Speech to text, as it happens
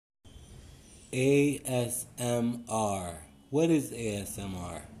ASMR. What is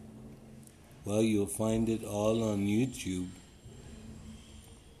ASMR? Well, you'll find it all on YouTube.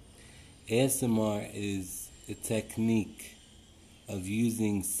 ASMR is a technique of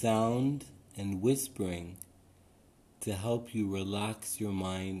using sound and whispering to help you relax your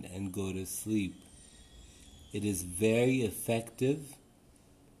mind and go to sleep. It is very effective.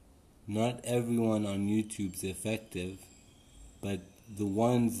 Not everyone on YouTube is effective, but the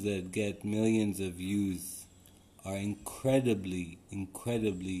ones that get millions of views are incredibly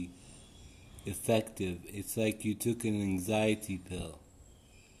effective. It's like you took an anxiety pill,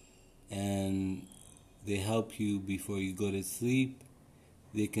 and they help you before you go to sleep.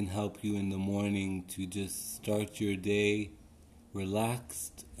 They can help you in the morning to just start your day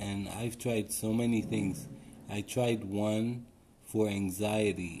relaxed. And I've tried so many things. I tried one for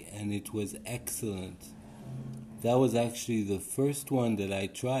anxiety, and it was excellent. That was actually the first one that I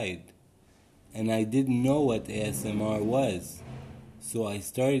tried, and I didn't know what ASMR was. So I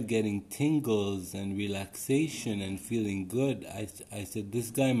started getting tingles and relaxation and feeling good. I said, this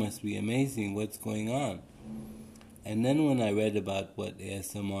guy must be amazing. What's going on? And then when I read about what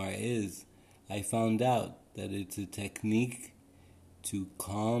ASMR is, I found out that it's a technique to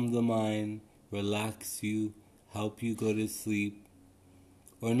calm the mind, relax you, help you go to sleep,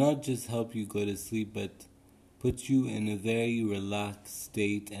 or not just help you go to sleep, but put you in a very relaxed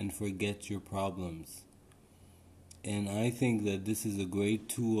state and forget your problems. And I think that this is a great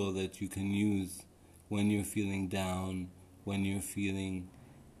tool that you can use when you're feeling down, when you're feeling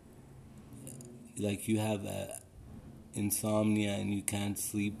like you have insomnia and you can't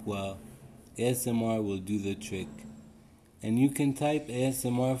sleep well. ASMR will do the trick. And you can type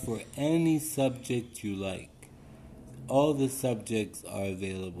ASMR for any subject you like. All the subjects are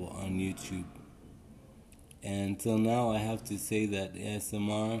available on YouTube. And till now, I have to say that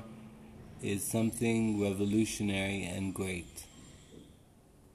ASMR is something revolutionary and great.